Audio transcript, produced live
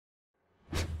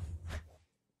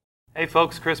Hey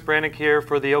folks, Chris Brannick here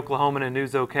for the Oklahoman and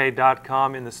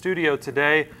NewsOK.com in the studio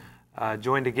today.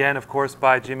 Joined again, of course,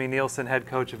 by Jimmy Nielsen, head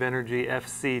coach of Energy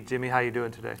FC. Jimmy, how you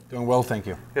doing today? Doing well, thank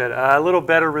you. Good. A little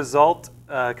better result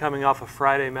coming off a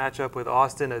Friday matchup with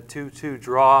Austin, a 2-2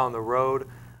 draw on the road.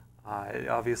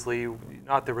 Obviously,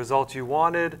 not the result you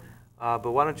wanted,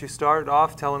 but why don't you start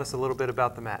off telling us a little bit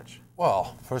about the match?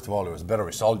 Well, first of all, it was a better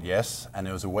result, yes, and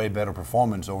it was a way better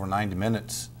performance over 90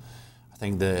 minutes. I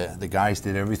think the guys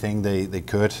did everything they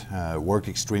could, worked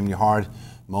extremely hard.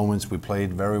 Moments we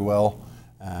played very well.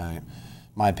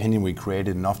 My opinion, we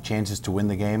created enough chances to win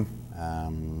the game.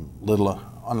 Little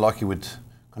unlucky with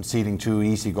conceding 2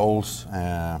 easy goals.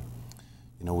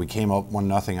 We came up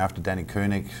 1-0 after Danny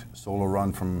Koenig solo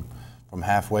run from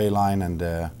halfway line,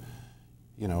 and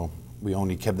we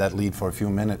only kept that lead for a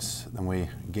few minutes. Then we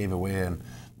gave away a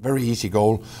very easy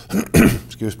goal.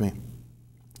 Excuse me.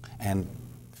 And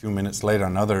a few minutes later,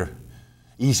 another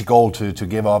easy goal to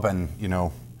give up, and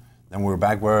then we were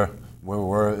back where we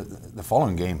were the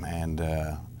following game, and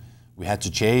we had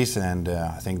to chase. And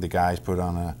I think the guys put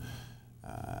on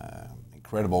a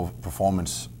incredible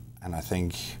performance, and I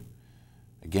think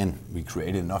again we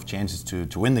created enough chances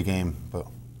to win the game. But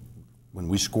when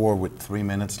we score with 3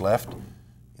 minutes left,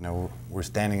 we're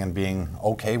standing and being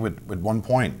okay with 1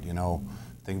 point. I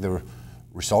think the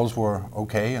results were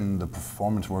okay and the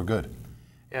performance were good.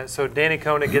 Yeah, so Danny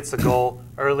Koenig gets a goal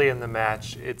early in the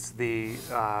match. It's the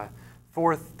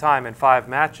fourth time in 5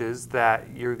 matches that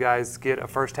you guys get a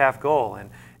first half goal,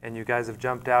 and you guys have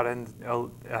jumped out and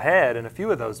ahead in a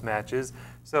few of those matches.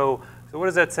 So what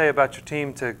does that say about your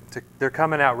team? They're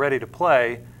coming out ready to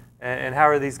play, and how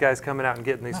are these guys coming out and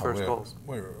getting these first goals?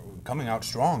 We're coming out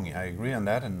strong. I agree on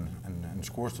that, and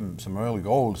score some early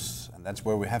goals, and that's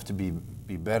where we have to be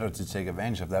better to take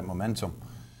advantage of that momentum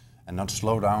and not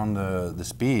slow down the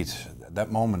speed. At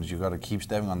that moment, you got to keep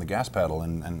stepping on the gas pedal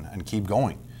and keep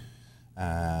going.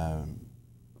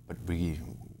 But we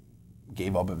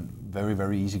gave up a very,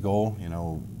 very easy goal.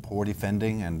 Poor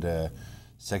defending, and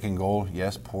second goal,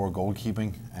 yes, poor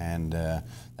goalkeeping, and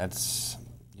that's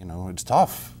it's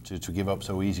tough to give up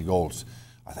so easy goals.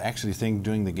 I actually think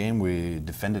during the game we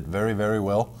defended very, very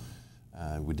well.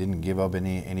 We didn't give up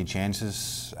any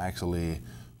chances. Actually,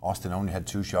 Austin only had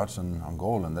 2 shots on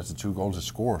goal, and that's the 2 goals they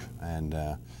scored. And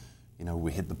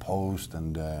we hit the post,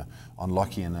 and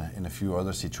unlucky in a few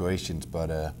other situations.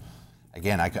 But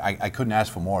again, I couldn't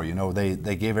ask for more.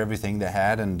 They gave everything they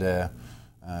had, and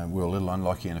we were a little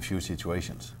unlucky in a few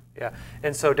situations. Yeah,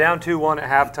 and so down 2-1 at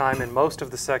halftime in most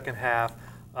of the second half.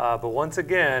 But once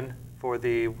again,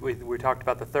 we talked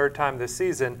about the 3rd time this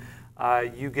season,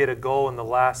 you get a goal in the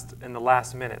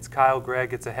last minutes. Kyle Gregg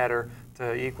gets a header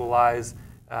to equalize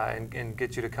and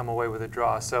get you to come away with a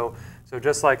draw. So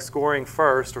just like scoring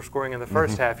first or scoring in the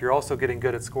first half, you're also getting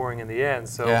good at scoring in the end.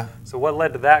 So what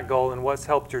led to that goal, and what's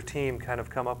helped your team kind of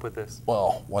come up with this?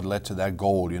 Well, what led to that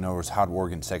goal, was hard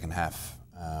work in second half.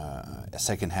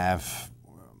 Second half,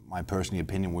 my personal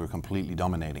opinion, we were completely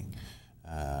dominating.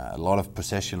 A lot of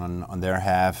possession on their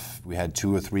half. We had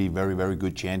 2 or 3 very, very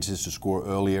good chances to score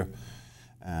earlier.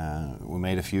 We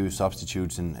made a few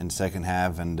substitutes in second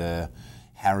half, and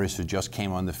Harris, who just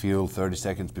came on the field 30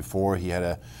 seconds before, he had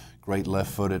a great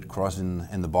left-footed cross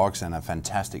in the box and a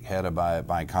fantastic header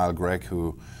by Kyle Gregg,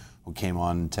 who came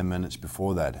on 10 minutes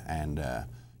before that. And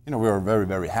we were very,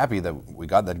 very happy that we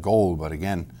got that goal. But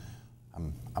again,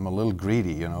 I'm a little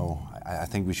greedy. I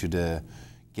think we should have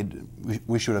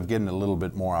gotten a little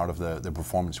bit more out of the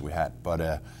performance we had. But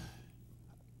I'd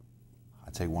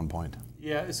take 1 point.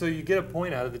 Yeah, so you get a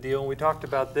point out of the deal, and we talked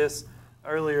about this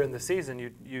earlier in the season.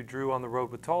 You drew on the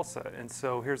road with Tulsa, and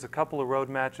so here's a couple of road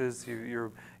matches.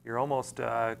 You're almost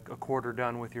a quarter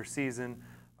done with your season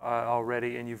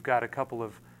already, and you've got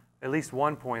at least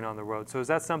 1 point on the road. So is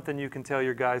that something you can tell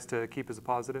your guys to keep as a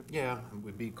positive? Yeah,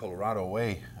 we beat Colorado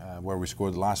away, where we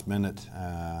scored the last minute.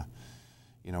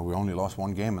 We only lost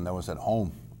 1 game, and that was at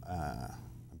home.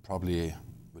 Probably,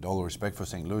 with all the respect for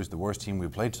St. Louis, the worst team we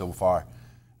played so far.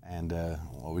 And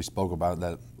we spoke about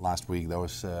that last week.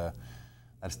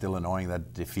 That's still annoying,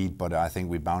 that defeat, but I think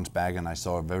we bounced back, and I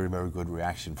saw a very, very good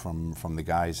reaction from the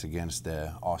guys against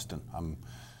Austin.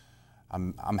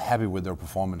 I'm happy with their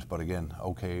performance, but again,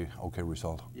 okay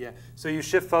result. Yeah. So you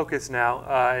shift focus now,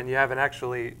 and you haven't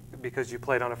actually, because you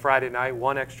played on a Friday night,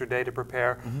 1 extra day to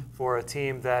prepare for a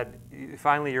team that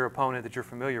finally your opponent that you're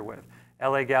familiar with.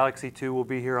 LA Galaxy 2 will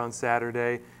be here on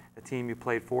Saturday, a team you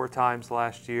played 4 times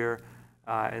last year.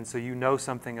 And so you know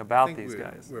something about these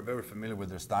guys. We're very familiar with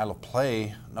their style of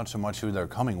play, not so much who they're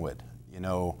coming with.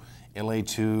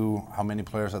 LA2, how many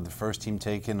players are the first team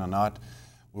taken or not?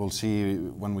 we'll see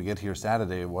when we get here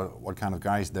Saturday what kind of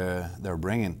guys they're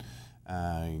bringing.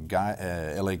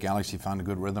 LA Galaxy found a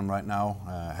good rhythm right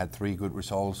now, had 3 good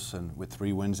results and with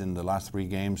 3 wins in the last 3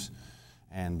 games.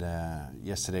 And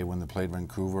yesterday when they played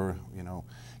Vancouver, you know,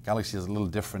 Galaxy is a little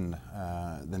different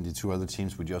than the 2 other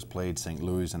teams we just played, St.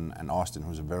 Louis and Austin,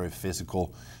 who's a very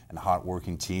physical and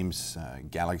hard-working teams.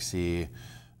 Galaxy,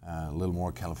 a little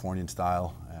more Californian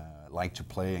style, like to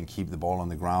play and keep the ball on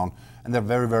the ground, and they're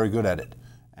very, very good at it.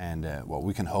 And well,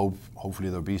 we can hopefully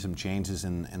there'll be some changes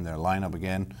in their lineup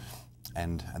again,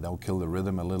 and they'll kill the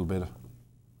rhythm a little bit.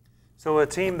 So a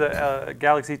team, the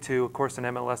Galaxy 2, of course, an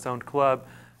MLS-owned club,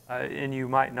 and you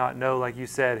might not know, like you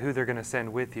said, who they're going to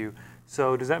send with you.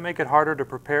 So does that make it harder to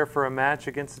prepare for a match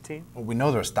against the team? Well, we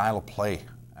know their style of play.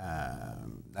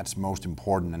 That's most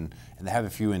important, and they have a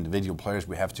few individual players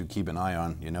we have to keep an eye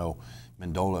on. You know,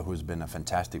 Mendola, who's been a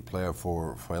fantastic player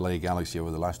for LA Galaxy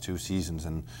over the last 2 seasons,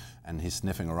 and he's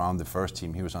sniffing around the first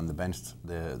team. He was on the bench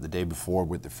the day before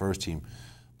with the first team,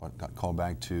 but got called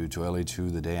back to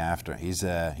LA2 the day after. He's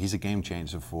a game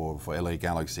changer for LA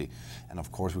Galaxy, and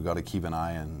of course we've got to keep an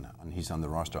eye on he's on the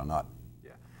roster or not.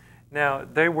 Yeah. Now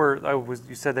they were.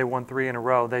 You said they won 3 in a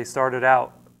row. They started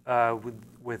out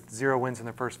with 0 wins in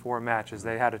their first 4 matches.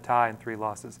 They had a tie and 3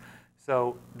 losses.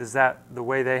 So does the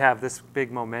way they have this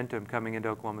big momentum coming into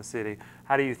Oklahoma City,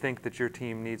 how do you think that your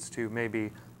team needs to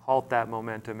maybe halt that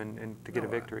momentum and to get a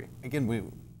victory? Again,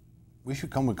 we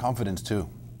should come with confidence too.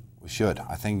 We should.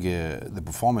 I think the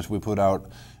performance we put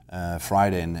out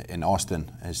Friday in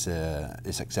Austin is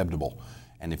acceptable,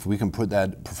 and if we can put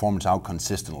that performance out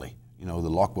consistently, you know, the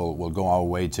luck will go our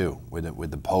way too with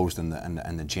the post and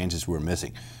the chances we're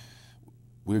missing.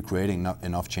 We're creating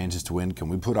enough chances to win. Can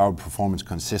we put our performance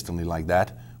consistently like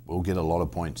that, we'll get a lot of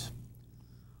points.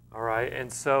 All right,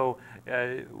 and so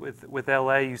with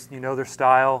LA, you know their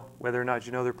style, whether or not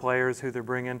you know their players, who they're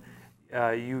bringing.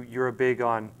 You're big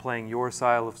on playing your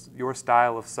style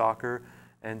of soccer,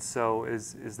 and so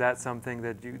is that something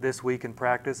that you this week in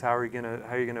practice? How are you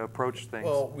gonna approach things?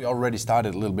 Well, we already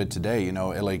started a little bit today. You know,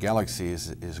 LA Galaxy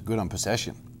is good on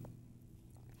possession.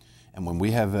 And when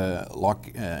we have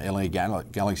LA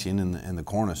Galaxy in the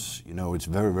corners, you know, it's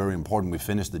very, very important we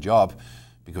finish the job,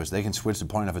 because they can switch the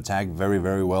point of attack very,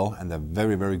 very well, and they're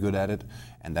very, very good at it.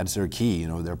 And that's their key, you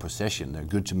know, their possession. They're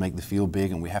good to make the field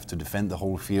big, and we have to defend the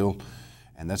whole field.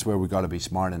 And that's where we got to be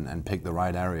smart and pick the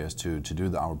right areas to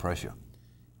do our pressure.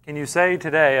 Can you say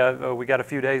today, we got a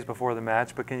few days before the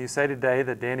match, but can you say today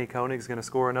that Danny Koenig's going to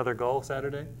score another goal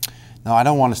Saturday? No, I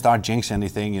don't want to start jinx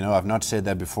anything. You know, I've not said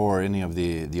that before any of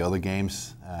the other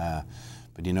games.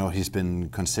 But, you know, he's been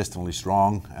consistently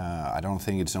strong. I don't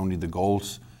think it's only the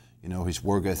goals. You know, his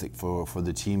work ethic for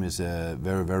the team is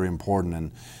very, very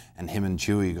important. And him and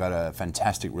Chewy got a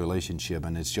fantastic relationship,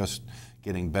 and it's just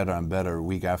getting better and better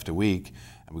week after week.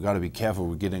 And we got to be careful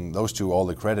with getting those two all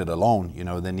the credit alone. You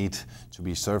know, they need to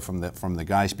be served from the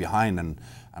guys behind, and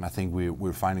I think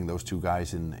we're finding those 2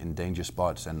 guys in danger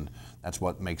spots, and that's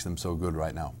what makes them so good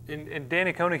right now. And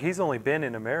Danny Koenig, he's only been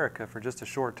in America for just a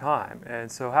short time,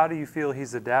 and so how do you feel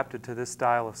he's adapted to this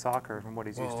style of soccer from what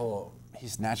he's used to?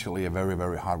 He's naturally a very,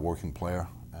 very hard-working player.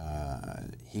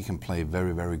 He can play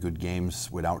very, very good games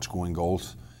without scoring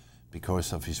goals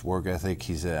because of his work ethic.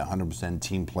 He's a 100%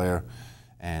 team player,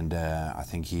 and I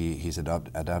think he's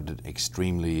adapted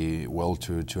extremely well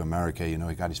to America. You know,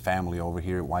 he got his family over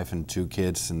here, wife and 2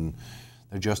 kids, and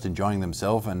they're just enjoying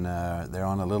themselves, and they're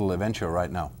on a little adventure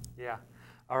right now. Yeah.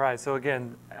 All right, so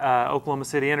again, Oklahoma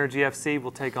City Energy FC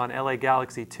will take on LA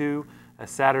Galaxy 2 a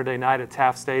Saturday night at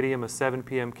Taft Stadium, a 7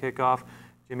 p.m. kickoff.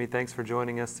 Jimmy, thanks for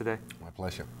joining us today. My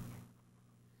pleasure.